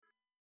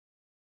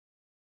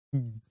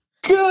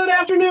Good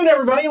afternoon,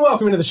 everybody, and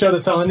welcome to the show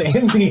that's on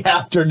in the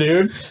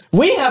afternoon.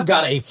 We have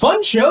got a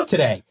fun show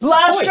today.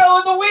 Last show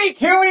of the week.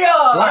 Here we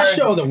are. Last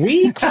show of the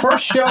week.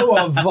 First show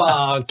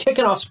of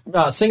kicking off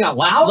Sing Out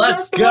Loud.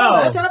 Let's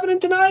go. That's happening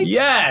tonight.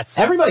 Yes.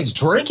 Everybody's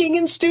drinking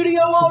in studio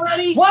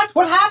already. What?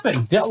 What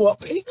happened? Yeah, well,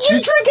 you're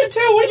drinking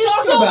too. What are you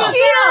talking about?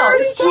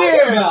 Cheers. What are you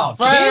talking about?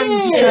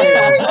 Friends.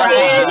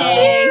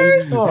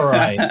 Cheers. All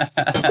right.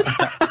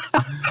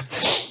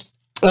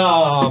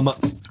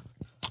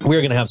 We're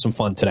going to have some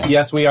fun today.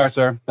 Yes, we are,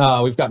 sir.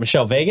 We've got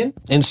Michelle Vagan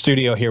in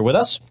studio here with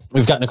us.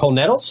 We've got Nicole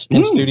Nettles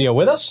in studio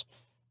with us.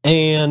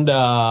 And we're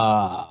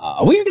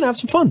going to have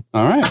some fun.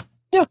 All right.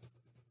 Yeah.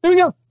 There we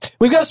go.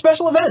 We've got a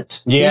special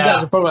event. Yeah. You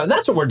guys are promoting.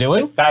 That's what we're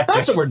doing.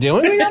 That's what we're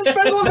doing. We got a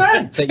special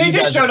event. They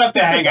just showed up to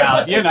hang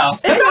out, you know.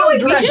 It's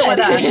always special with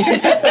us.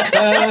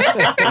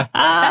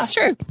 That's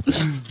true.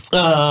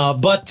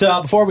 But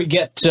before we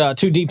get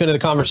too deep into the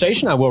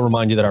conversation, I will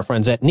remind you that our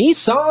friends at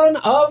Nissan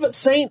of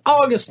St.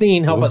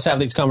 Augustine help us have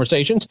these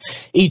conversations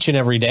each and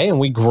every day, and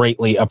we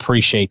greatly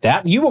appreciate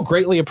that. You will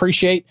greatly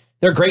appreciate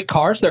their great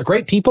cars, they're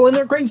great people, and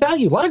they're great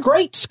value. A lot of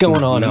greats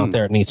going on out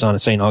there at Nissan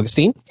of St.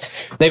 Augustine.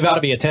 They vow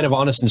to be attentive,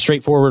 honest, and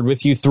straightforward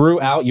with you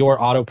throughout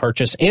your auto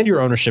purchase and your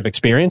ownership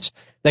experience.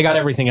 They got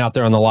everything out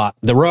there on the lot.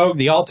 The Rogue,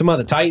 the Altima,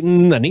 the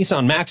Titan, the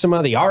Nissan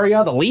Maxima, the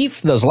Aria, the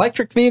Leaf, those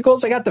electric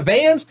vehicles. They got the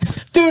vans.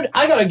 Dude,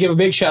 I got to give a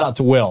big shout out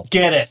to Will.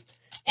 Get it.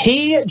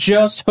 He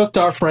just hooked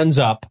our friends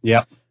up.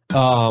 Yep.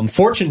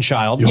 Fortune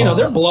Child. You know,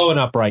 they're blowing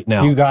up right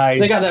now. You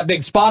guys. They got that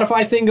big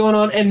Spotify thing going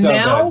on. And So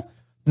now... good.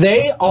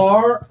 They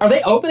are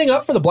they opening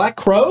up for the Black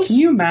Crows? Can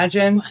you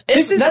imagine?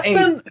 That's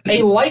been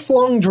a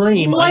lifelong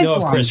dream, I know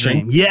of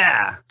Christian.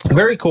 Yeah.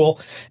 Very cool.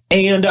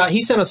 And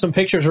he sent us some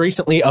pictures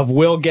recently of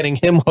Will getting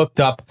him hooked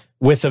up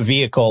with a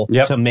vehicle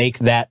to make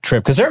that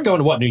trip. Because they're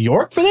going to, New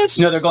York for this?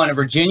 No, they're going to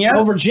Virginia.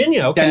 Oh,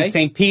 Virginia, okay. Then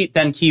St. Pete,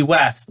 then Key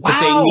West. Wow.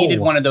 But they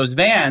needed one of those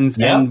vans,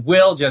 and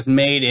Will just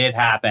made it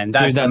happen.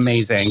 That's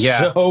amazing.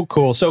 Yeah. So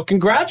cool. So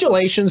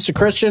congratulations to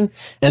Christian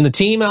and the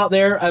team out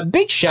there. A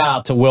big shout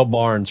out to Will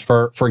Barnes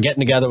for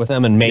getting together with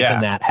them and making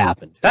that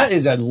happen. That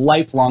is a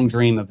lifelong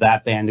dream of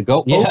that band to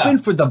go open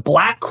for the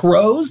Black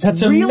Crows.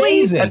 That's really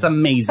amazing. That's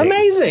amazing.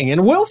 Amazing.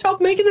 And Will's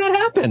helped making that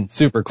happen.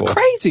 Super cool. It's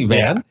crazy, man.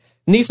 Yeah.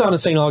 Nissan of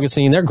St.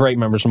 Augustine, they're great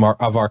members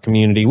of our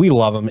community. We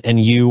love them,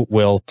 and you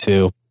will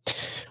too.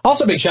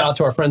 Also, big shout out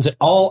to our friends at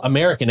All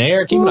American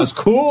Air, keeping us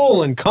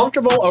cool and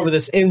comfortable over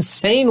this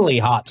insanely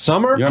hot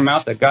summer. Your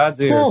mouth at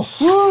God's ears.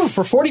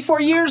 For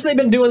 44 years, they've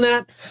been doing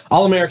that.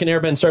 All American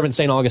Air been serving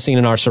St. Augustine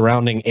and our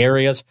surrounding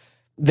areas.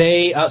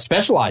 They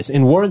specialize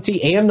in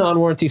warranty and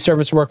non-warranty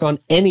service work on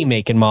any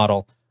make and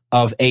model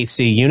of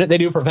AC unit. They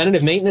do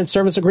preventative maintenance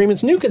service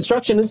agreements, new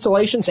construction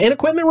installations, and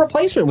equipment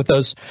replacement with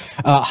those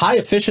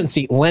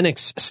high-efficiency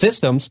Lennox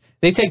systems.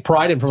 They take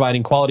pride in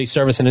providing quality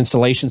service and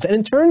installations, and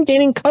in turn,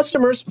 gaining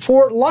customers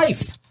for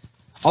life.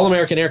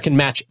 All-American Air can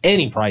match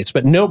any price,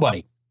 but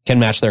nobody can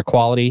match their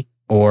quality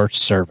or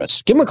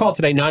service. Give them a call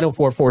today,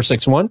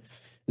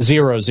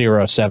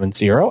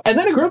 904-461-0070. And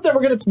then a group that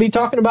we're going to be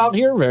talking about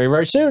here very,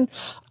 very soon,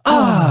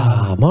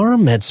 Amara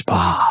Med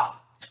Spa.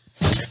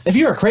 If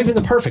you are craving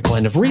the perfect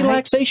blend of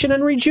relaxation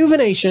and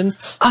rejuvenation,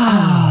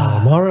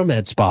 Amara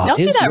Med Spa. Don't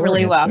do that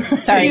really well.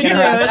 Sorry to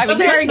interrupt. I mean,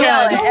 very good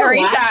every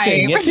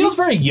time. It feels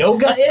very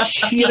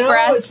yoga-ish. Deep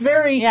breaths. It's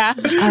very,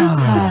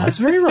 it's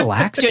very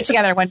relaxing. Do it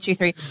together. 1, 2,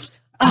 3.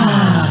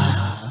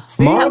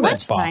 Amara Med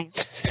Spa.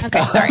 Nice.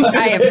 Okay, sorry.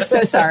 I am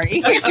so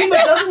sorry. See,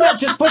 but doesn't that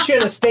just put you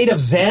in a state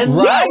of zen?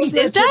 Right. Yes,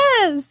 it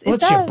does. It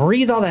lets you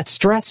breathe all that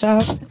stress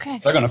out. Okay.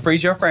 They're going to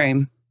freeze your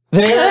frame.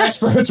 Their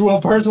experts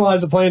will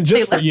personalize a plan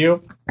just for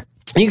you.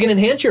 You can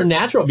enhance your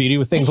natural beauty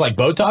with things like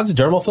Botox,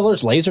 dermal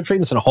fillers, laser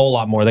treatments, and a whole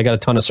lot more. They got a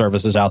ton of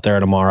services out there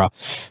at Amara.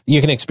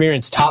 You can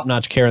experience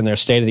top-notch care in their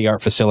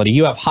state-of-the-art facility.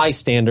 You have high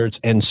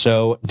standards, and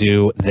so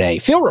do they.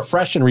 Feel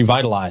refreshed and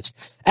revitalized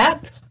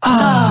at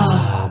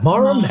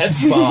Amara Med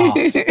Spa.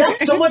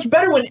 That's so much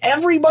better when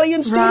everybody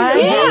in studio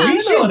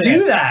You should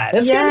do that.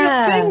 It's going to be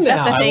a thing now.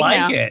 That's the thing I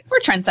like now. it. We're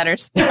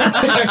trendsetters.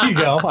 There you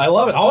go. I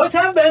love it. Always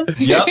have been.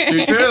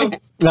 Yep, true.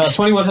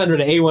 2100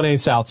 A1A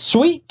South,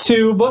 Suite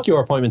 2. Book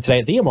your appointment today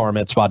at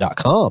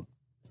theamaramedspa.com.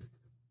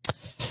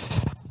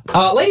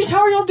 Ladies, how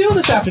are y'all doing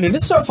this afternoon?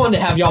 It's so fun to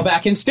have y'all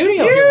back in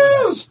studio here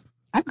with us.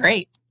 I'm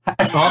great.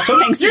 Awesome.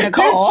 Thanks to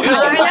Nicole.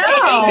 I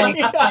know.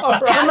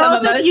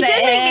 Mimosa You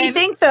did make me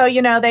think, though,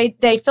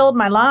 they filled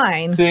my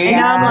line. See? And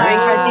now I'm like,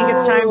 I think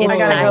it's time. It's I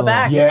got to time. go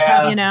back. Yeah. It's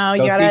time, you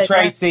Go got to. see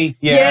Tracy.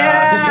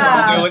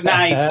 Yeah. Do it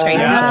nice. Tracy's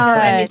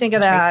Let me good. think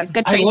of that. Tracy's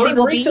good. I Tracy learned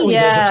will recently be.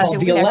 those are Yes.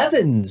 called the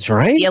 11s,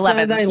 right? The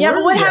 11s. I Yeah, but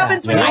learned what that.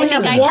 happens when you I only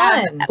think have I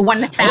have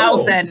one?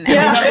 1,000.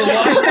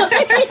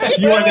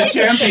 You are the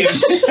champion.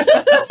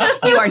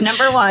 You are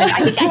number one. I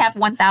think I have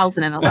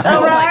 1,011.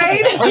 All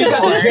right. Oh, you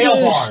got the jail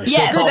bars.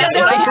 Yes, So that's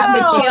called. what I have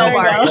the jail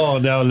bars. Oh,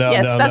 no.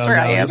 Yes, that's where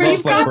I am. So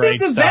you've got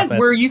this event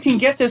where you can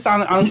get this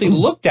honestly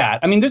looked at.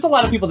 I mean, there's a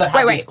lot of people that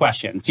have these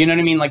questions. You know what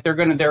I mean? Like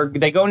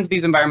they go into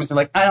these environments. They're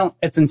like,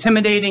 it's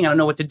intimidating. I don't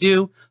know what to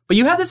do. But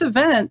you have this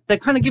event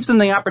that kind of gives them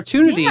the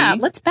opportunity. Yeah,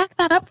 let's back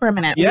that up for a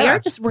minute. Yeah.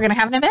 We're going to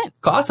have an event.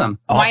 Awesome.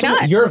 Why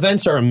not? Your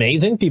events are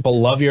amazing. People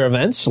love your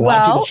events. A lot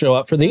of people show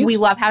up for these. We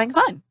love having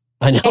fun.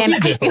 I know. And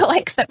I feel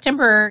like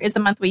September is the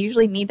month we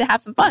usually need to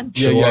have some fun.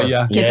 Sure.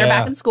 Yeah. Kids are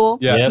back in school.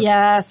 Yeah. Yep.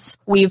 Yes.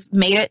 We've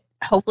made it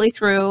hopefully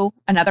through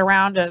another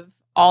round of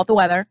all the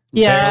weather.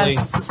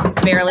 Yes.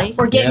 Barely.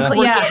 We're getting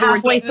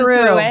halfway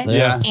through it.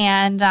 Yeah.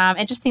 And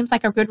it just seems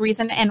like a good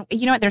reason. And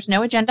you know what? There's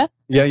no agenda.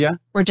 Yeah.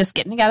 We're just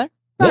getting together.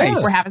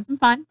 Nice. We're having some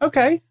fun.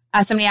 Okay.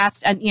 Somebody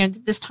asked,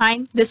 this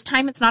time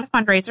it's not a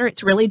fundraiser.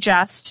 It's really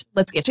just,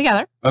 let's get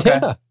together. Okay.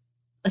 Yeah.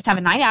 Let's have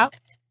a night out.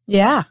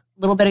 Yeah.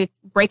 A little bit of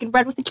breaking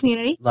bread with the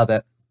community. Love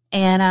it.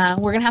 And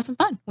we're going to have some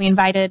fun. We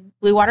invited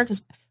Blue Water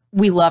because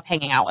we love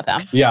hanging out with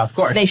them. Yeah, of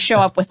course. They show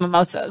up with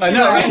mimosas. I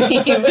know,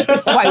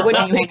 right? Why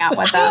wouldn't you hang out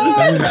with them?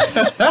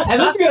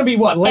 And this is going to be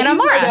what? Ladies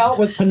Amara. Night Out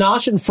with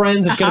Panache and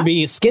Friends. It's going to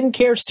be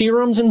skincare,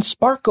 serums, and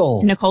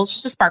sparkle.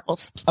 Nicole's just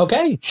sparkles.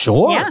 Okay,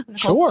 sure. Yeah,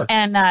 Nicole's.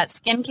 And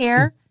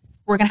skincare,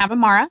 we're going to have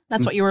Amara.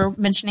 That's what you were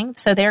mentioning.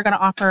 So they're going to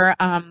offer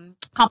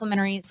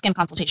complimentary skin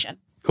consultation.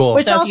 Cool.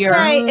 Which So I'll if you're-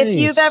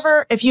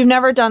 say, if you've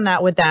never done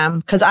that with them,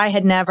 because I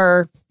had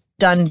never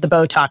done the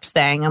Botox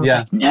thing. I was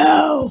like,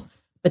 no.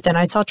 But then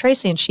I saw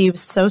Tracy and she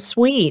was so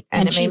sweet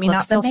and it she made me not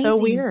looks feel so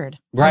amazing. weird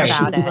Right.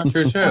 about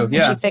it. True. And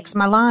Yeah. she fixed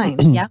my line.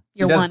 Yeah,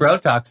 you're He does one.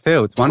 Botox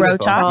too. It's wonderful.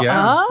 Botox.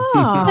 Yeah.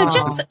 Oh. So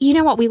just, you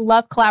know what? We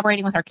love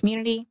collaborating with our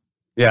community.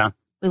 Yeah.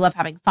 We love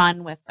having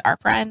fun with our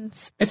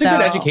friends. It's a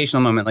good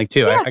educational moment, like,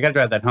 too. Yeah. I got to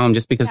drive that home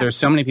just because there's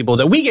so many people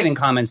that we get in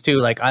comments, too,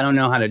 like, I don't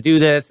know how to do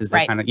this. Is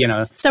Right. it kind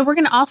of, So we're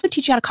going to also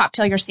teach you how to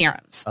cocktail your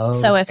serums.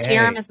 So if Okay.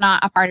 serum is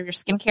not a part of your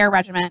skincare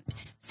regimen,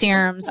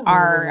 serums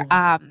are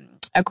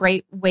a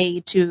great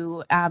way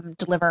to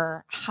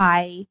deliver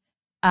high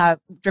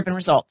driven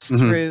results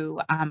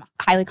through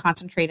highly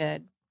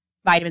concentrated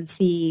vitamin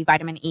C,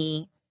 vitamin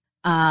E,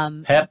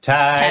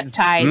 peptides.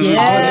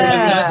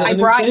 Yeah. I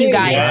brought you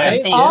guys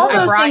some things. All I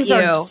those brought things you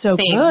are so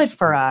things. good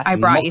for us. I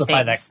brought you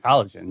Multiply things. that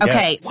collagen.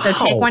 Okay, yes. so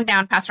take one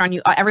down, pass it on.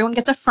 Everyone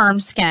gets a firm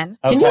skin.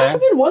 Can you Okay.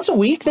 come in once a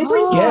week? They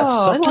bring gifts. Can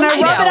I like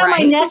rub that. it on my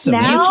right? neck This is now?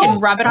 You amazing. can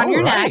rub it on your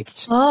All neck.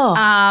 right. Oh,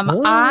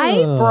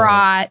 I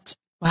brought.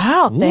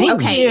 wow. Thank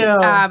Okay,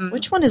 you.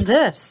 Which one is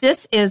this?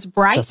 This is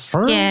bright The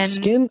firm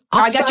skin. Oh,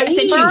 I got you. I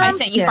Firm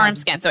sent you skin. firm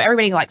skin. So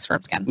everybody likes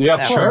firm skin. Yeah,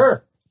 of So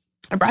course.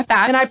 I brought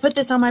that. Can I put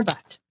this on my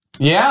butt?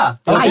 Yeah.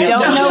 I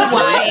don't know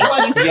why.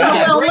 Yeah.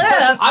 Little lips.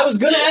 I was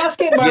going to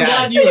ask it, but I'm Yeah.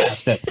 glad you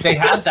asked it. They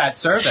have that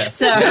service.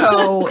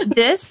 So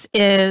this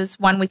is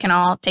one we can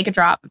all take a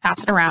drop and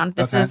pass it around.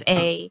 This is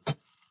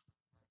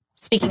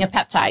speaking of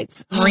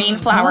peptides, marine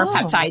flower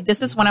peptide.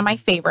 This is one of my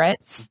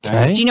favorites.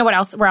 Okay. Do you know where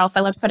else I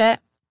love to put it?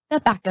 The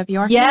back of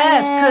your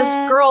Yes, head.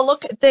 because girl,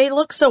 they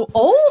look so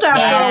old after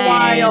a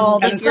while.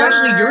 And If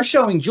especially you're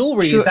showing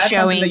jewelry. Is that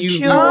showing something that you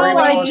jewelry. Oh,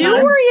 worry I about? do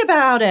worry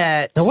about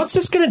it. Now, what's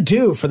this going to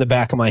do for the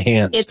back of my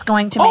hands? It's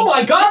going to make. Oh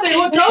my God, they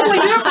look totally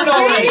different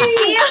already.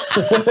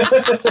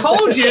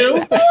 Told you. All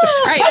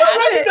right, I don't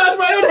recognize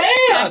my own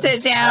hands.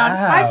 pass it down.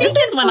 I think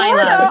This is in one I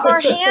Florida, love.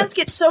 our hands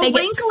get so They get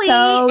wrinkly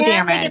so and they get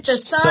damaged. the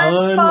Sun,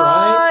 right?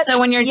 sunspots. So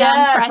when you're yes,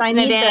 done I pressing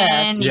it need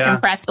in, this. you Yeah.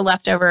 can press the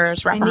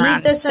leftovers, wrap I them need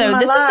around. this in So my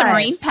this is life. a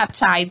marine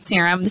peptide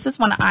serum. This is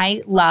one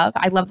I love.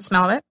 I love the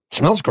smell of it.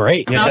 Smells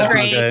great. Smells That's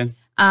great. good.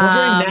 Smells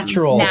very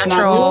natural.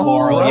 Natural. Not too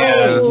floral. Yeah.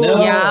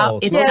 No. Yeah,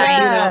 it's Smells nice.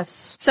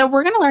 Yes. So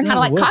we're going to learn how to Yeah,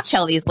 like woods.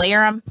 cocktail these,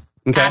 layer them,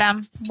 Okay. add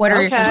them. What are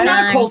your Okay. concerns? We're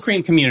not a cold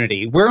cream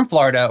community. We're in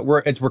Florida.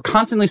 We're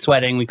constantly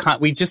sweating.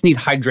 We just need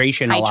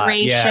hydration a lot.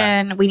 Yeah.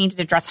 Hydration. We need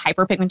to address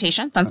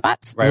hyperpigmentation,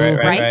 sunspots.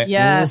 Right.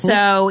 Yes.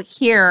 So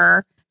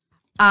here,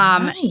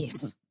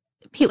 Nice.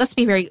 Pete, let's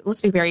be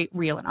very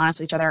real and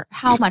honest with each other.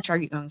 How much are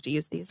you going to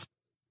use these?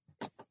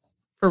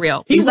 For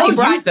real. He Because I will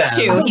brought use them.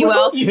 two. You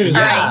will? use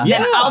All them. right. Yeah,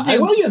 Then I'll I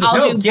will use them.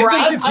 do give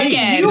bright it to me.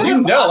 skin. You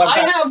know, I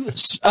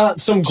have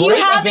some Do you great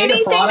have Aveda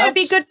anything that'd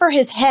be products. good for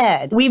his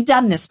head? We've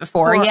done this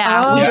before. Or-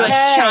 Yeah. We do a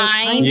okay.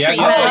 shine Yeah.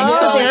 treatment.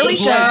 Oh, there we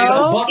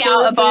go.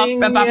 Scalp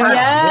a buffer.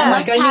 Yeah.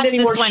 Let's Like, I need pass any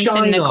this more one to shine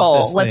off Nicole.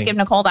 this Let's thing. give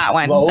Nicole that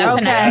one. Whoa. That's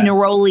Okay. a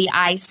neroli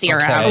eye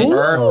serum. Okay.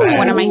 Perfect.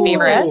 One of my Ooh,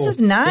 favorites. This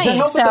is nice. Does that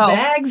help with the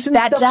bags and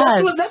that stuff?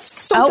 does.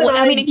 That's something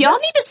I mean, if y'all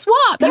need to swap,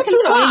 you That's can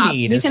what swap. I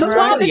need. You is can something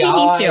swap for if the you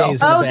need to.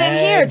 eyes and Oh, the then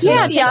here, bags take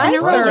and- the eye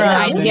serum.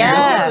 serum.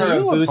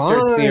 Yes. Booster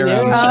Fine, serum.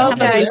 yeah. Okay,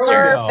 Okay, There we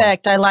go.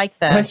 perfect. I like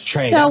this. Let's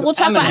trade. So we'll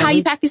talk about how Eminence.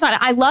 you pack these on.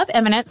 I love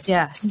Eminence.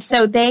 Yes.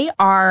 So they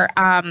are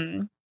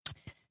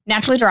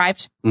naturally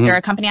derived. Mhm. They're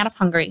a company out of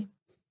Hungary.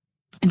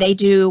 They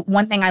do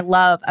one thing I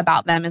love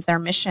about them is their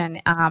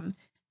mission.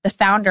 The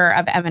founder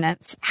of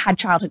Eminence had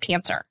childhood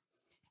cancer,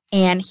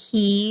 and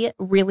he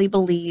really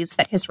believes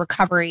that his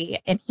recovery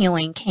and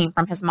healing came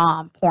from his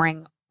mom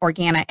pouring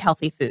organic,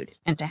 healthy food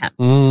into him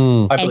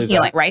and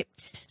healing, right?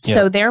 Yeah.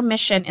 So their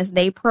mission is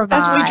they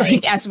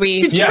provide as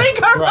we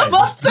drink our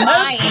mimosas.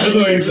 Mine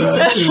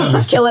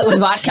is kill it with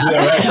vodka.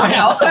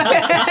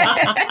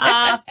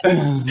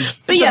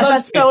 But yes,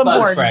 that's so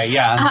important. Spray,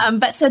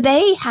 but so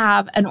they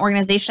have an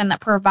organization that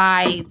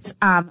provides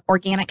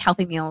organic,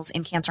 healthy meals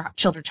in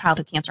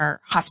childhood cancer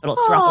hospitals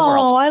throughout the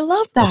world. Oh, I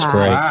love that. That's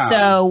great. Wow.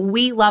 So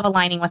we love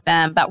aligning with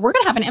them, but we're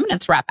going to have an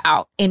Eminence rep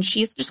out, and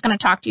she's just going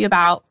to talk to you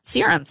about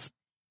serums.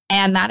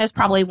 And that is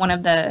probably one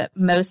of the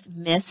most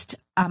missed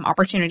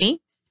opportunity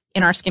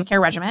in our skincare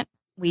regimen.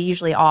 We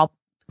usually all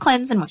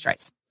cleanse and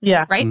moisturize.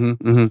 Yeah. Right?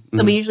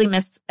 So we usually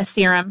miss a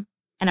serum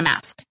and a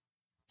mask.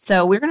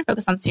 So we're going to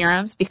focus on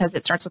serums because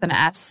it starts with an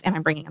S, and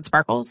I'm bringing in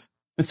sparkles.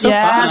 It's so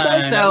fun.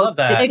 So I love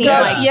that. It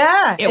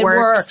goes, it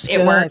works.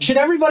 It works. Should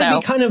everybody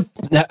be kind of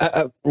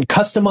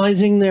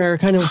customizing their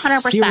kind of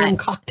 100%. serum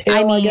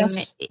cocktail, I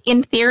guess?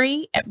 In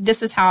theory,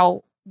 this is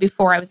how,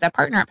 before I was a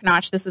partner at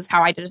Panache, this is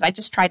how I did it. I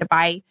just tried to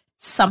buy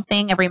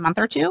something every month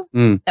or two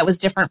that was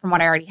different from what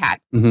I already had.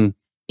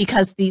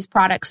 Because these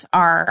products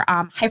are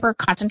hyper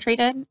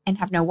concentrated and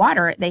have no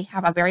water. They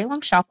have a very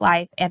long shelf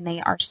life, and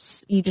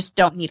you just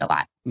don't need a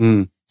lot.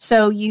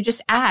 So you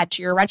just add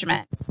to your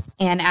regimen.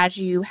 And as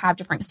you have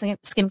different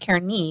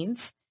skincare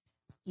needs,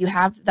 you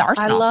have the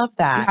arsenal. I love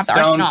that. You have the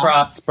Stone arsenal.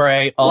 crop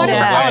spray, all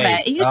Whatever, all of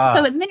right. it.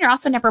 So and then you're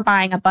also never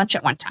buying a bunch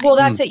at one time. Well,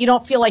 that's it. You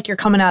don't feel like you're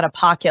coming out of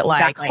pocket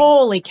like, Exactly.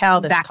 holy cow,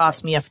 this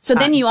cost me a So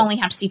ton. then you only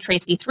have to see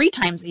Tracy 3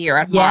 times a year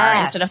at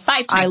Amara instead of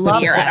 5 times a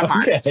year at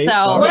Amara. Okay.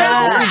 So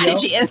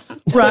strategy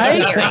right?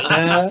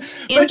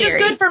 Which is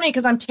theory. good for me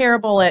because I'm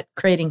terrible at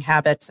creating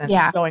habits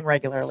and going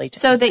regularly.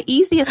 So the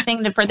easiest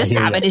thing for this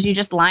habit is you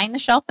just line the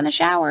shelf in the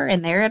shower,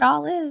 and there it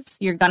all is.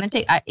 You're going to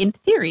take, in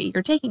theory,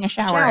 you're taking a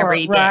shower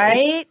every day.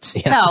 Right?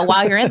 So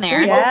while you're in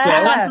there,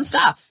 check on some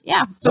stuff.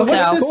 Yeah. So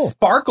what's this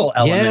sparkle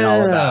element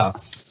all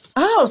about?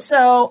 Oh,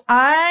 so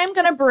I'm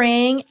going to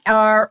bring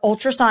our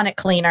ultrasonic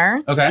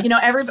cleaner. Okay. You know,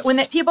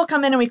 when people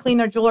come in and we clean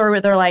their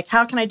jewelry, they're like,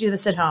 how can I do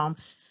this at home?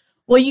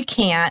 Well, you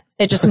can't.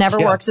 It just never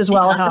works as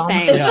well at home.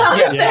 It's not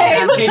the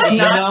same.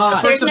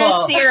 There's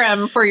no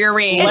serum for your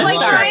ring. It's like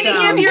trying to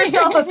give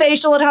yourself a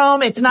facial at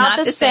home. It's not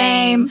the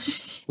same.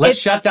 Let's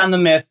shut down the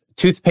myth.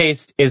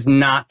 Toothpaste is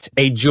not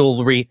a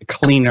jewelry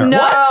cleaner. No,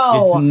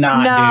 it's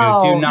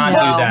not, dude. Do not do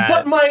that.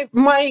 But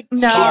my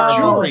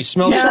jewelry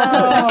smells so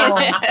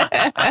good.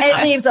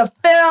 It leaves a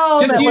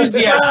film. Just use,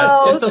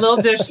 just a little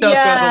dish soap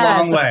goes a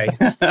long way.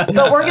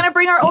 But we're going to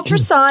bring our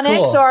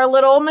ultrasonic, so our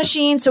little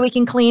machine, so we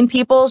can clean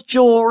people's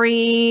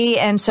jewelry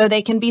and so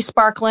they can be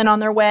sparkling on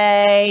their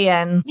way.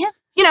 And,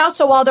 you know,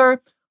 so while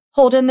they're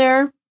holding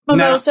their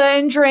mimosa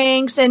and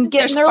drinks and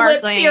getting their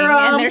lip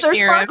serums, they're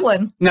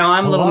sparkling. Now,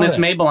 I'm little Miss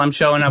Mabel. I'm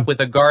showing up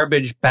with a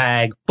garbage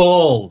bag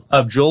full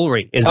of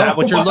jewelry. Is that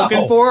what you're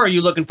looking for? Or are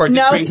you looking for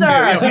No,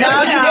 sir.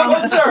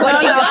 No, sir.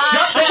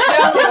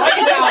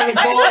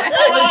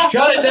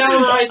 Shut it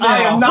down right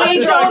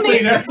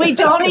now. We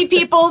don't need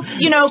people's,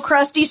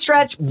 crusty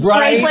stretch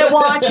bracelet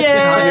watches.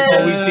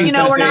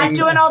 We're not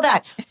doing all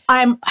that.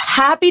 I'm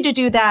happy to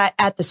do that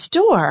at the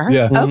store.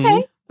 Yeah.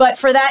 Okay. But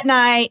for that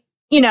night,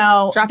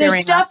 there's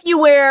stuff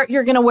you're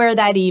going to wear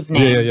that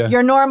evening.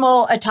 Your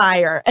normal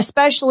attire,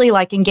 especially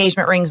like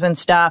engagement rings and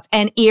stuff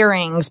and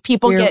earrings.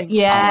 People get,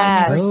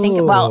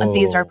 well,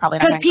 these are probably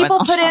not because people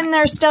put in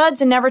their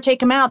studs and never take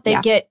them out. They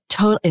get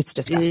it's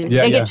disgusting.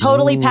 They get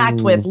totally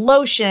packed with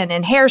lotion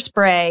and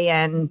hairspray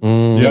and,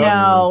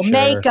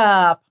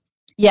 makeup.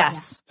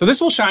 Yes. So this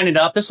will shine it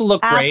up. This will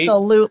look great.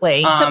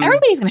 Absolutely. So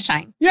everybody's going to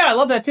shine. Yeah, I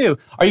love that too.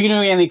 Are you going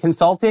to do any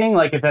consulting?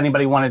 Like if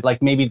anybody wanted,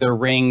 like maybe their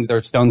ring,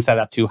 their stone set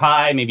up too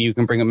high, maybe you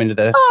can bring them into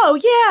the... Oh,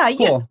 yeah.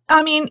 Cool.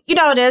 I mean, you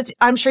know, it is.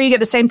 I'm sure you get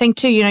the same thing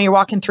too. You're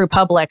walking through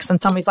Publix and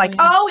somebody's like,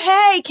 oh,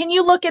 hey, can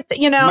you look at,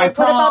 what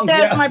about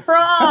this? My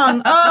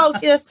prong. Oh,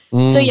 yes.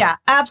 So yeah,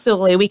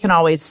 absolutely. We can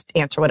always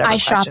answer whatever I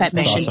shop questions at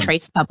they Mission have.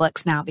 Trace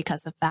Publix now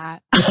because of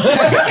that.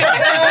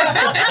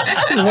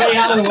 Way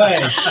out of the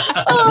way.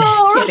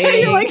 Oh,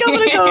 right. You're like, I'm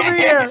going to go over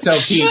here. So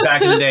Pete,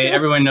 back in the day,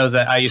 everyone knows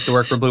that I used to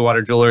work for Blue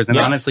Water Jewelers and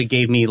honestly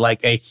gave me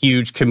like a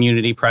huge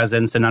community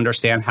presence and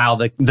understand how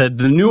the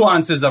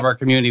nuances of our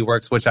community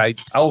works, which I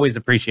always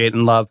appreciate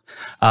and love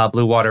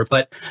Blue Water.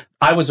 But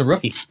I was a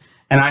rookie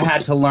and I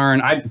had to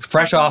learn, I'm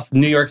fresh off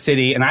New York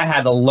City, and I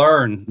had to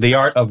learn the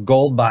art of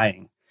gold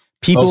buying.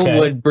 People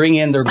would bring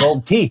in their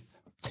gold teeth.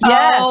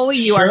 Yes. Oh,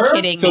 you are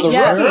kidding me. So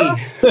the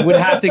rookie would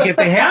have to get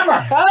the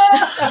hammer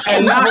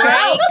and knock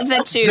out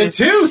the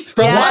tooth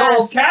from the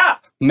gold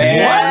cap. Man,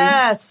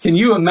 yes. Can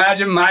you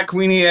imagine my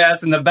queenie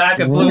ass in the back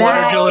of Blue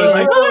Water Jewelers?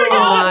 Like, oh my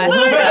God.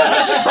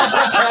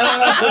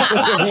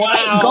 Wow.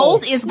 Hey,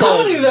 gold is gold.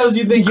 How many of those do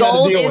you think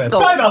Gold you had to deal is with?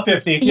 gold. Probably about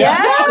 50. Yes.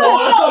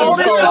 Gold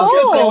is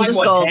gold. Gold is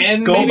gold.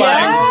 10? Gold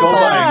buying. Gold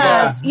buying.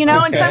 Yes.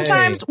 And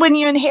sometimes when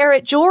you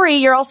inherit jewelry,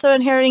 you're also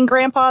inheriting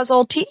grandpa's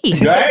old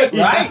teeth. Right.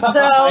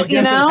 So,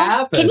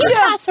 Can you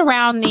pass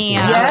around the...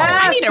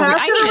 I need to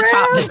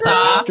top this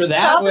off. After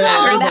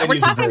that, We're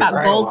talking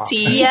about gold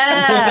teeth.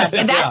 Yes.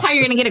 And that's how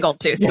you're going to get a gold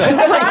tooth. juice. I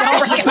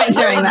don't recommend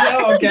doing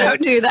that. Okay.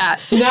 Don't do that.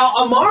 Now,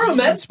 Amara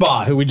Med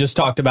Spa, who we just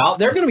talked about,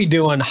 they're going to be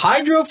doing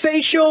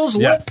hydrofacials,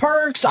 lip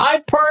perks, eye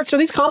perks. Are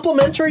these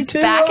complimentary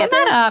too? Backing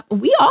that up,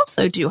 we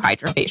also do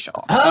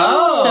hydrofacial.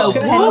 Oh, so okay.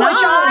 Which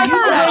I've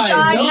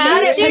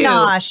had at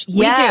Panache.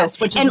 Yes,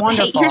 which is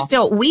wonderful. Hey, here's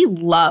still, we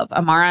love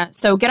Amara.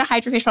 So get a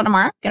hydrofacial at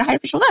Amara. Get a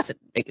hydrofacial with us.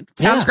 It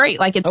sounds great.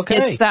 Like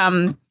it's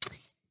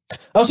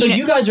Oh, so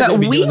you guys are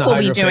going to be doing the hydrofacial.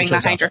 We will be doing the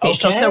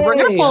hydrofacial. Okay. So we're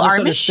going to pull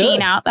our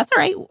machine out. That's all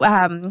right.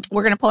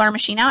 We're going to pull our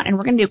machine out and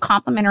we're going to do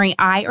complimentary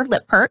eye or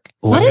lip perk.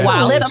 What is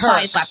a lip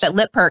perk? That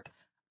lip perk.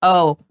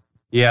 Oh,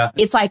 yeah.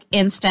 It's like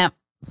instant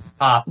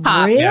pop.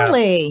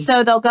 Really? Yeah.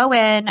 So they'll go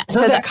in. It's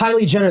not that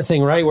Kylie Jenner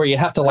thing, right? Where you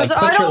have to like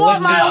put your lips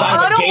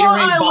inside a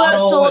Gatorade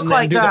bottle to look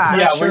like that.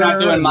 Yeah, we're not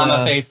doing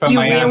mama face from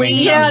Miami. You really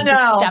need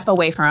to step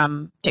away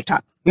from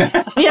TikTok.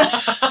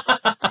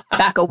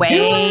 Back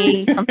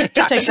away from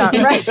TikTok.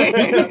 Right.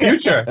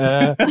 Future.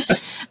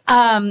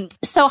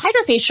 So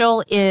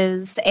hydrofacial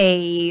is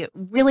a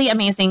really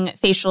amazing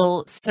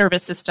facial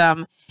service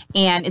system.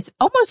 And it's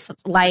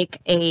almost like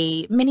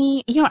a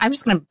mini, I'm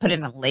just going to put it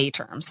in lay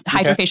terms.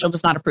 Hydrofacial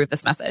does not approve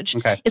this message.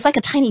 Okay. It's like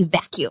a tiny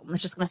vacuum.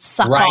 It's just going to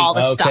suck all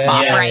the stuff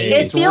off, right?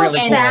 It feels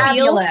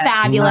fabulous.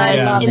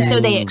 And so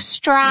they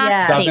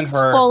extract, they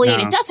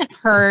exfoliate. It doesn't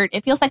hurt.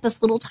 It feels like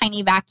this little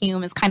tiny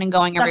vacuum is kind of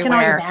going sucking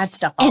everywhere. All the bad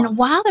stuff off. And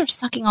while they're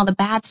sucking all the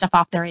bad stuff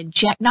off, they're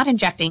not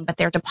injecting, but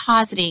they're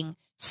depositing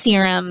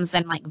serums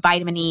and like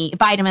vitamins,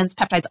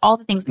 peptides, all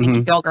the things that make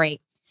you feel great.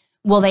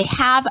 Well, they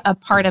have a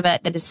part of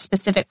it that is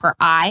specific for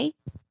eye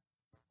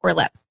or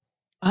lip.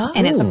 Oh.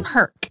 And it's a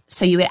perk.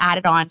 So you would add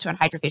it on to a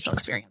hydrofacial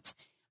experience.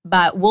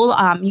 But we'll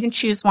you can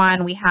choose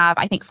one. We have,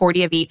 I think,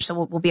 40 of each.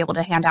 So we'll be able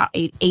to hand out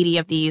 80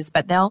 of these.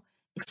 But they'll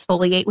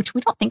exfoliate, which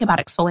we don't think about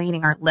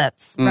exfoliating our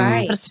lips.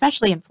 Right. But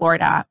especially in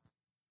Florida,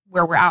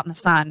 where we're out in the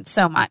sun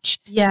so much.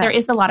 Yes. There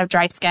is a lot of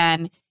dry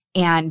skin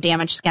and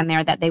damaged skin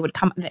there that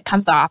that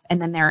comes off. And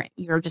then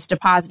you're just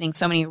depositing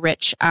so many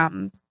rich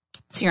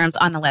serums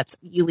on the lips.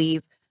 You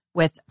leave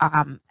with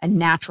a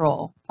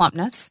natural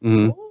plumpness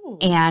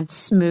and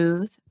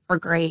smooth for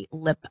great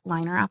lip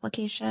liner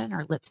application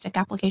or lipstick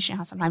application.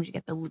 How sometimes you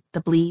get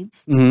the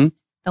bleeds.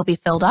 They'll be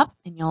filled up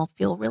and you'll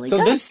feel really good.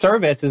 So this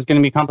service is going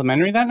to be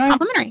complimentary that night?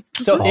 Complimentary.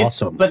 So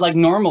awesome. But like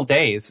normal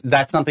days,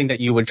 that's something that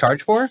you would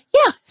charge for?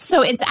 Yeah.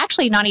 So it's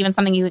actually not even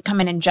something you would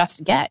come in and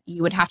just get.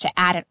 You would have to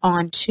add it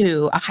on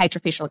to a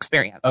hydrofacial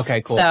experience.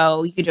 Okay, cool.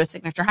 So you could do a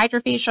signature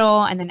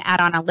hydrofacial and then add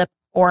on a lip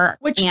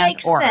which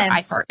makes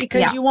sense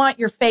because you want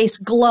your face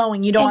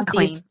glowing. You don't want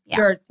these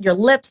your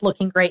lips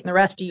looking great and the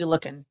rest of you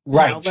looking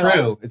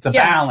true. It's a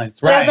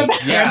balance, right?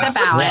 There's a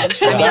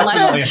balance. I mean,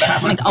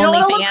 unless like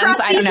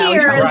OnlyFans, I don't know.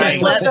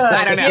 There's lips,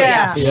 I don't know.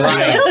 Yeah. So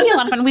it'll be a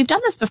lot of fun. We've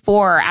done this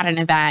before at an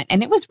event,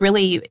 and it was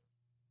really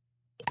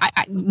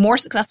more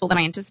successful than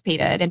I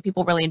anticipated, and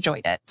people really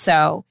enjoyed it.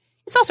 So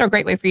it's also a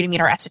great way for you to meet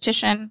our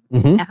esthetician.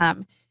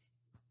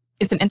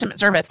 It's an intimate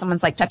service.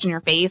 Someone's like touching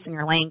your face and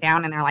you're laying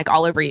down and they're like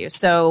all over you.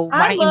 So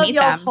why don't you meet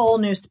them? I love y'all's whole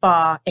new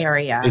spa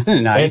area. Isn't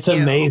it nice? It's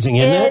amazing,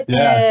 isn't it?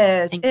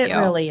 It is. It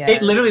really is.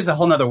 It literally is a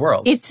whole nother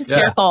world. It's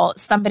hysterical.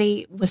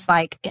 Somebody was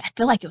like, I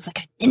feel like it was like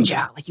a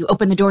ninja. Like you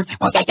open the door, it's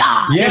like,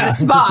 there's a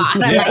spa.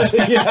 And I'm like,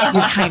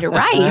 you're kind of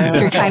right.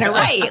 You're kind of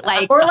right.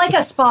 Like, or like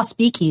a spa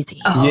speakeasy.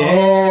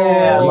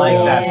 I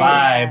like that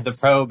vibe. The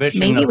prohibition.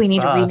 Maybe we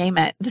need to rename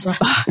it the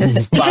spa.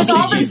 Because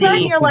all of a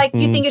sudden you're like,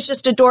 you think it's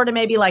just a door to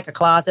maybe like a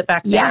closet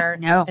back there.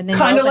 No. And then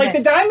kind of like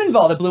the Diamond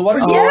Vault, the Blue Water.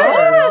 True.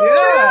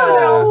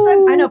 And all of a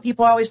sudden, I know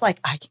people are always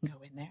like, I can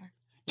go in there.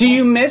 Do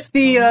you miss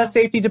the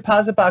safety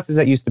deposit boxes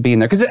that used to be in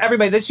there? Because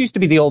this used to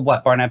be the old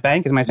Barnett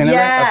Bank. Am I saying that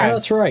right? Okay.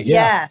 That's right. Yeah.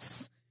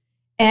 Yes.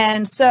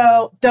 And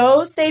so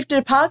those safety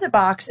deposit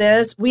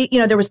boxes,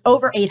 there was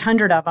over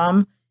 800 of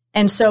them.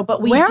 And so,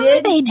 but Where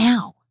are they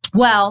now?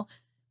 Well,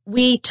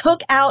 we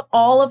took out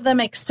all of them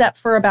except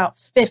for about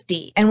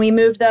 50, and we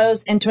moved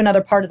those into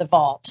another part of the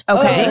vault.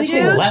 Okay. So we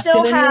do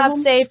still have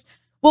safe.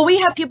 Well, we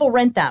have people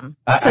rent them.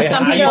 So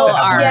some people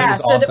are. Yeah,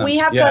 so that we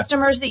have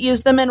customers that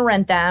use them and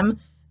rent them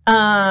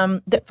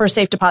for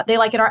safe deposit. They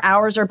like it. Our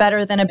hours are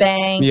better than a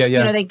bank.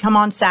 Yeah. They come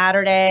on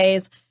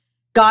Saturdays.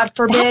 God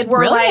forbid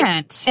we're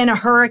like in a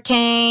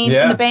hurricane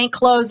and the bank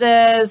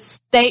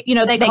closes. They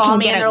call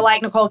me and they're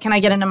like, Nicole, can I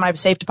get into my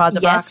safe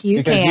deposit box? Yes,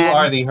 you can. Because you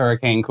are the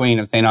hurricane queen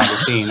of St.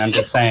 Augustine. I'm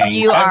just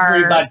saying.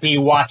 Everybody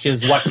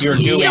watches what you're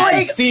doing.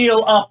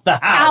 Seal up the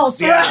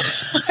house. Right.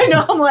 I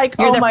know. I'm like,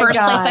 you're the my first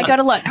God. place I go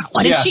to look.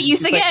 What did she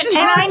use again? And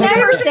I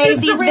never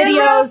save these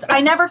videos. I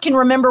never can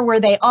remember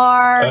where they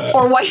are.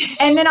 Or what.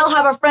 And then I'll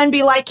have a friend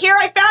be like, here,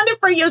 I found it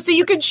for you so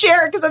you can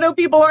share it because I know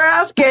people are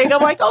asking.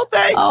 I'm like, oh,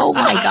 thanks. Oh,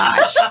 my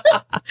gosh.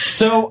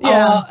 So,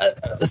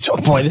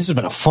 boy, this has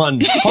been a fun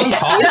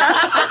talk.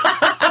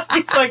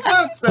 It's like,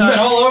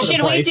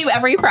 should we do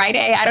every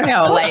Friday? I don't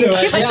know. Let's do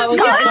it. Let's just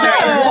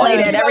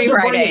inflated every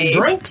Friday.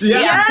 Drinks?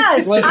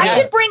 Yes.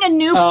 I could bring a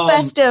new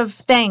festive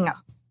thing.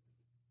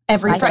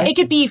 Every Friday. It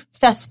could be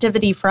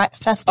festivity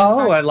festive.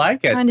 Oh, I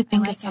like it. Trying to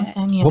think of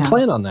something. We'll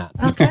plan on that.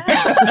 Okay.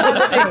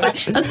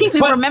 Let's see if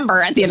we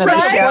remember at the end of the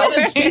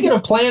show. Speaking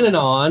of planning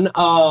on,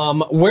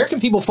 where can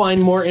people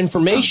find more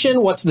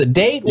information? What's the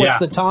date? What's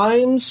the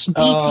times?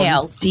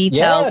 Details.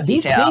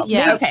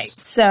 Yes. Okay,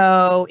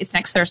 so it's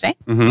next Thursday.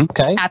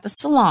 Okay. At the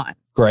salon.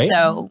 Great.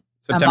 So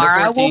September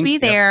Amara 14th. will be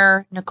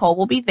there. Nicole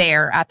will be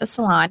there at the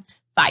salon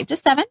 5 to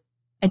 7.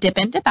 A dip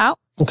in, dip out.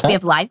 Okay. We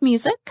have live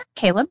music.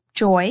 Caleb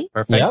Joy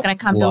Perfect. is going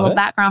to come do a little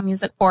background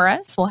music for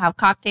us. We'll have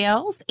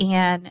cocktails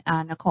and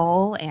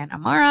Nicole and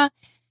Amara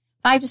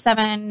 5 to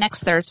 7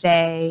 next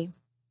Thursday.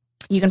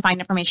 You can find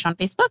information on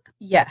Facebook.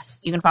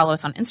 Yes. You can follow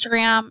us on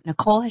Instagram.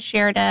 Nicole has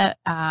shared it.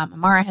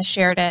 Amara has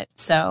shared it.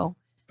 So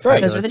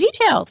those are the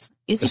details.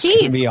 Easy This is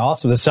going to peasy. be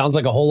awesome. This sounds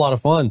like a whole lot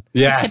of fun.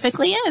 Yes. It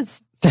typically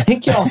is.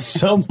 Thank y'all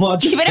so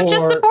much. Even if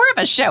just the 4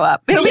 of us show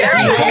up, it'll be great.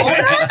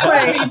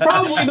 Exactly.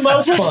 Probably the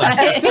most fun.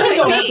 It You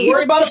don't have to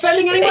worry about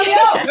offending anybody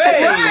else.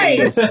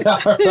 Right.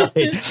 All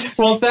right.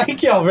 Well,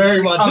 thank y'all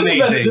very much.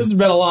 This has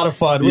been a lot of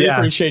fun. We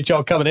appreciate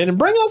y'all coming in and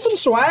bringing us some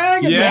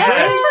swag. And some Thanks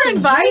drinks. for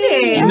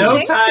inviting. No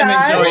Thanks, time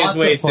guys. and joy Lots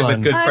is of wasted fun.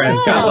 with good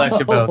friends. God bless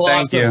you both.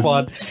 Thank you.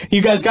 Lots of fun.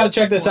 You guys got to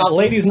check this out.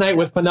 Ladies' Night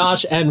with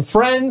Panache and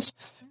Friends.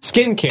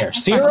 Skincare,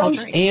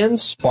 serums, and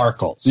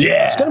sparkles.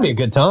 Yeah. It's going to be a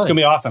good time. It's going to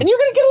be awesome. And you're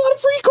going to get a lot of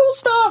free cool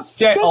stuff.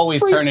 Yeah, Good always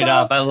free turn it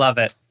stuff. up. I love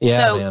it.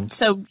 Yeah, man.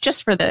 So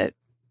just for the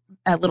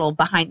a little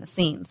behind the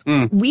scenes,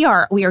 we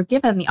are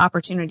given the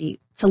opportunity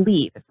to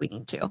leave if we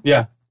need to.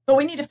 Yeah. But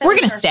we need to finish. We're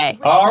gonna stay.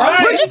 All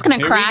right. We're just gonna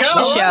Here we crash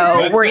go. the show.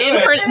 Let's We're do in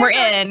it. for we're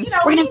in.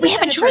 We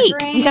have a drink.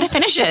 We gotta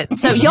finish it.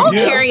 So y'all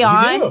carry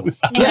on and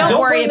Yeah, don't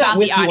worry bring that about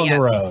with the you on the audience.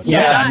 road.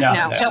 Yeah,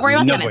 No, don't worry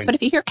about the no audience. way. But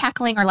if you hear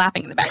cackling or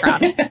laughing in the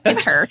background,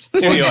 it's her.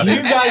 You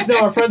guys know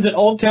our friends at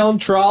Old Town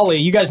Trolley.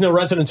 You guys know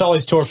residents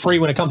always tour free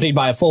when accompanied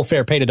by a full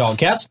fare pay-to-dog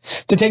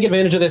guest. To take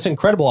advantage of this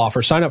incredible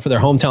offer, sign up for their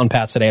Hometown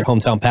Pass today at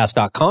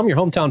hometownpass.com. Your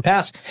Hometown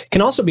Pass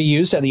can also be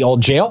used at the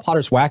Old Jail,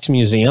 Potter's Wax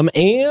Museum,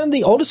 and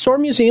the Oldest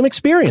Sword Museum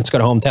Experience. Go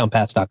to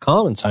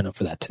hometownpass.com and sign up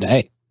for that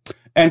today.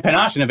 And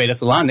Panache and Aveda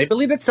Salon, they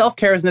believe that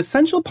self-care is an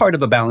essential part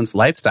of a balanced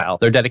lifestyle.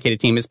 Their dedicated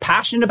team is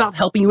passionate about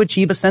helping you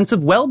achieve a sense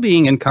of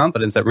well-being and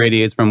confidence that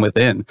radiates from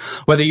within.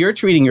 Whether you're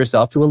treating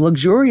yourself to a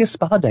luxurious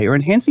spa day or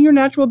enhancing your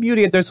natural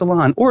beauty at their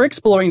salon or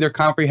exploring their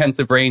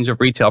comprehensive range of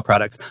retail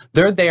products,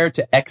 they're there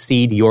to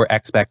exceed your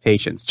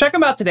expectations. Check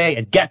them out today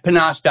at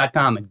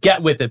getpanache.com and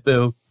get with it,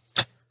 boo.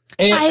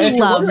 And I if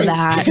you're love wondering-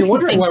 that. If you're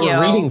wondering why Thank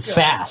we're you. reading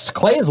fast,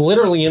 Clay is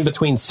literally in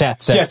between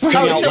sets. Yes. Singing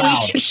Oh, out so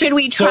loud. should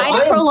we So try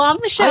to prolong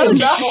the show? I'm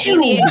Just see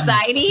the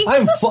anxiety.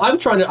 I'm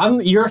trying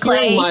to. You're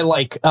Clay. hearing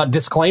my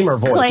disclaimer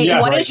voice. Clay,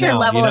 what right is your now,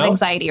 level you of know?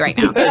 anxiety right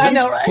now? I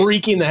know, right?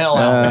 Freaking the hell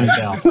out right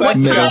now. What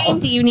Middle. time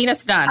do you need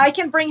us done? I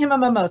can bring him a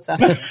mimosa.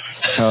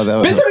 Oh,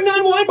 that Bin was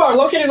 39 Wine Bar,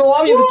 located in the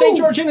lobby of the St.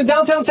 George Inn in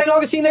downtown St.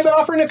 Augustine. They've been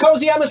offering a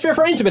cozy atmosphere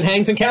for intimate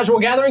hangs and casual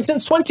gatherings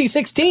since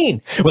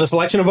 2016. With a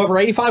selection of over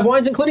 85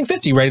 wines, including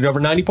 50 rated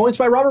over 90 points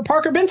by Robert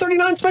Parker, Bin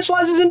 39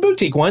 specializes in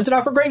boutique wines that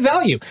offer great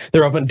value.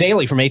 They're open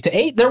daily from 8 to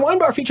 8. Their wine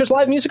bar features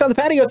live music on the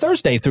patio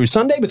Thursday through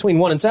Sunday between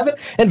 1 and 7,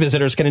 and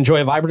visitors can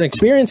enjoy a vibrant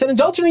experience and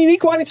indulge in a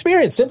unique wine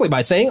experience simply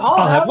by saying,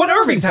 I'll have what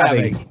Irving's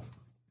having.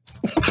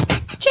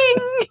 Ching!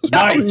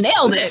 Y'all Nice.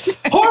 nailed it.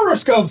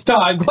 Horoscopes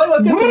time. Clay,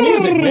 let's get some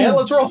music, man.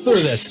 Let's roll through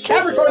this.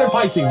 Capricorn and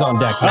Pisces on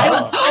deck.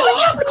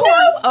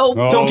 Oh,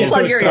 Don't get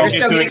plug too your excited.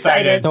 ears. Don't get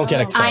excited. Don't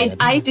get excited.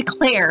 I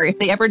declare, if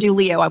they ever do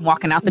Leo, I'm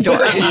walking out the door.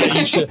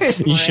 You should.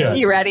 You should.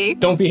 You ready?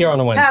 Don't be here on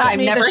a Wednesday. Pass I'm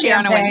me the never here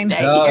on a champagne. Wednesday.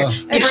 Oh.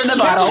 Give her the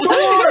bottle.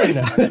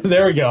 Capricorn.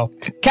 There we go.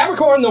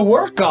 Capricorn, the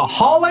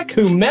workaholic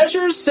who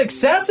measures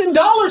success in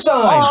dollar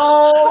signs.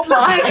 Oh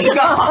my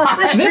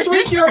God. This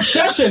week, your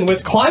obsession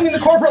with climbing the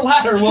corporate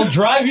ladder will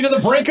drive you to the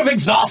brink of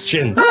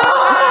exhaustion. Your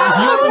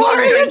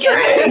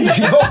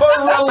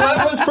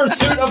relentless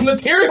pursuit of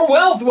material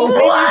wealth will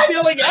leave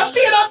you feeling empty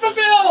and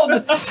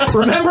unfulfilled.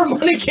 Remember,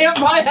 money can't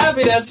buy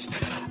happiness,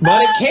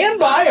 but it can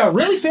buy a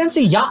really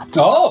fancy yacht.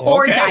 Oh,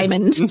 Or okay.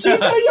 diamond. So you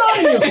got a yacht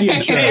in your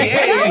future.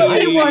 That would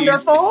be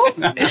wonderful.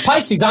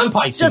 Pisces, I'm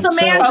Pisces. Does a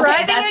man so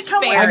driving that's it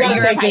come fair. I with? gotta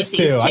You're a take this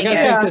Pisces. too. I Take gotta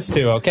it. take this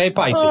too. Okay,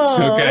 Pisces.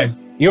 Okay.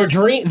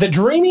 The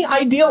dreamy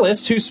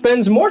idealist who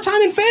spends more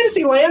time in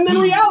fantasy land than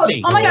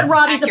reality. Oh my God,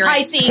 Robbie's Accurate. a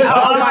Pisces.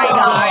 Oh my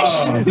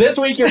gosh. This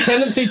week, your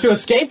tendency to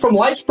escape from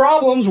life's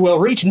problems will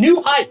reach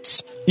new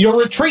heights. You'll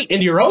retreat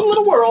into your own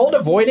little world,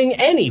 avoiding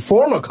any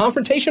form of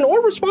confrontation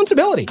or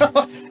responsibility.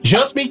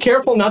 Just be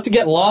careful not to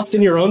get lost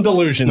in your own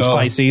delusions, Oh,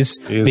 Pisces,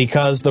 geez.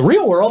 because the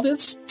real world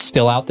is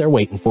still out there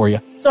waiting for you.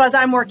 So as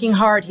I'm working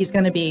hard, he's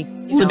going to be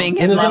Living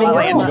in his La La own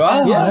Land. world.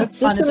 Wow. Yeah,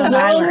 That's- on his in his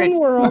own own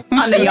world.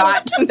 On the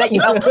yacht that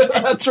you helped.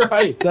 That's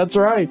right. That's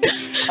right.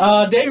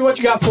 David, what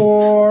you got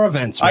for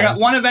events? I man? got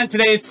one event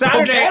today. It's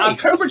Saturday, Okay.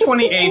 October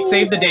 28th.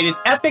 Save the date. It's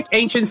Epic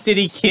Ancient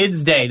City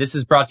Kids Day. This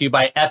is brought to you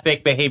by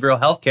Epic Behavioral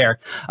Healthcare.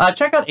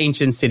 Check out about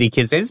Ancient City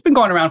Kids Day. It's been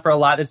going around for a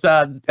lot. It's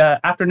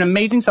after an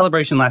amazing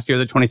celebration last year,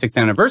 the 26th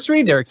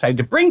anniversary. They're excited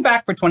to bring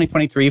back for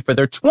 2023 for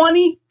their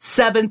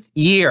 27th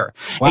year.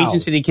 Wow.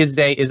 Ancient City Kids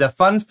Day is a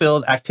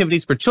fun-filled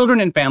activities for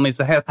children and families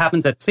that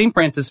happens at St.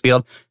 Francis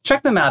Field.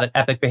 Check them out at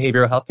Epic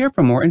Behavioral Healthcare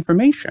for more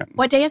information.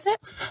 What day is it?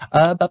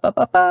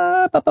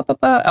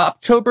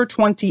 October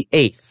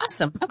 28th.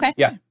 Awesome. Okay.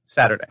 Yeah,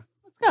 Saturday.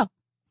 Let's go.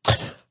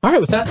 All right,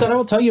 with that said, I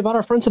will tell you about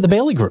our friends at the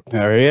Bailey Group.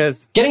 There he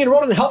is. Getting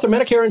enrolled in a health or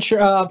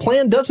Medicare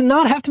plan does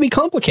not have to be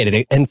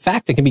complicated. In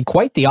fact, it can be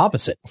quite the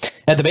opposite.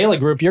 At the Bailey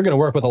Group, you're going to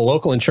work with a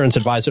local insurance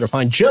advisor to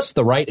find just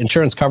the right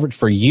insurance coverage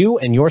for you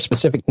and your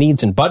specific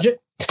needs and budget.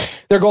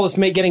 Their goal is to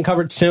make getting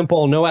covered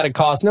simple, no added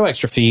cost, no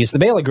extra fees. The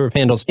Bailey Group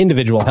handles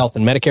individual health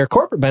and Medicare,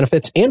 corporate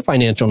benefits, and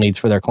financial needs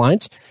for their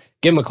clients.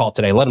 Give them a call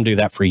today. Let them do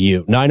that for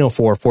you.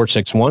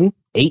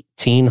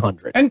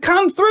 904-461-1800. And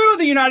come through.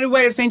 The United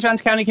Way of St.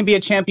 Johns County can be a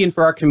champion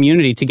for our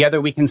community.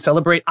 Together, we can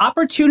celebrate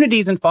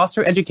opportunities and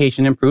foster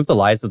education and improve the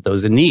lives of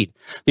those in need.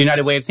 The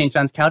United Way of St.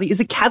 Johns County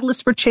is a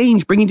catalyst for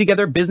change, bringing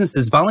together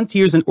businesses,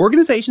 volunteers, and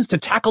organizations to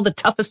tackle the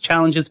toughest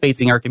challenges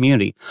facing our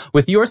community.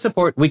 With your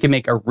support, we can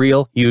make a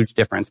real huge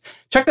difference.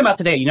 Check them out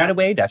today at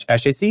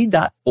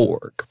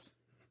unitedway-shac.org.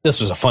 This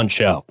was a fun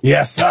show.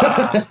 Yes.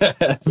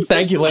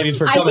 Thank you, ladies,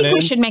 for coming in. I think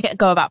we should make it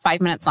go about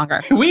 5 minutes longer.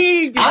 I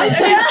think, they're like,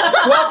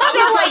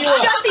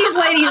 shut these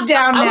ladies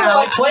down now. I'm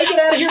like, Clay, get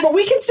out of here, but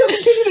we can still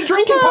continue to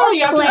drink and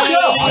party after the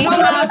show. I'm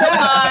not mad at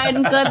that.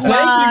 Fun. Good luck.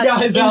 Thank you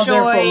guys out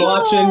there for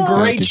watching.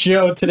 Great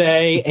show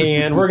today,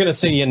 and we're going to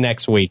see you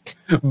next week.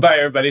 Bye,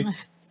 everybody.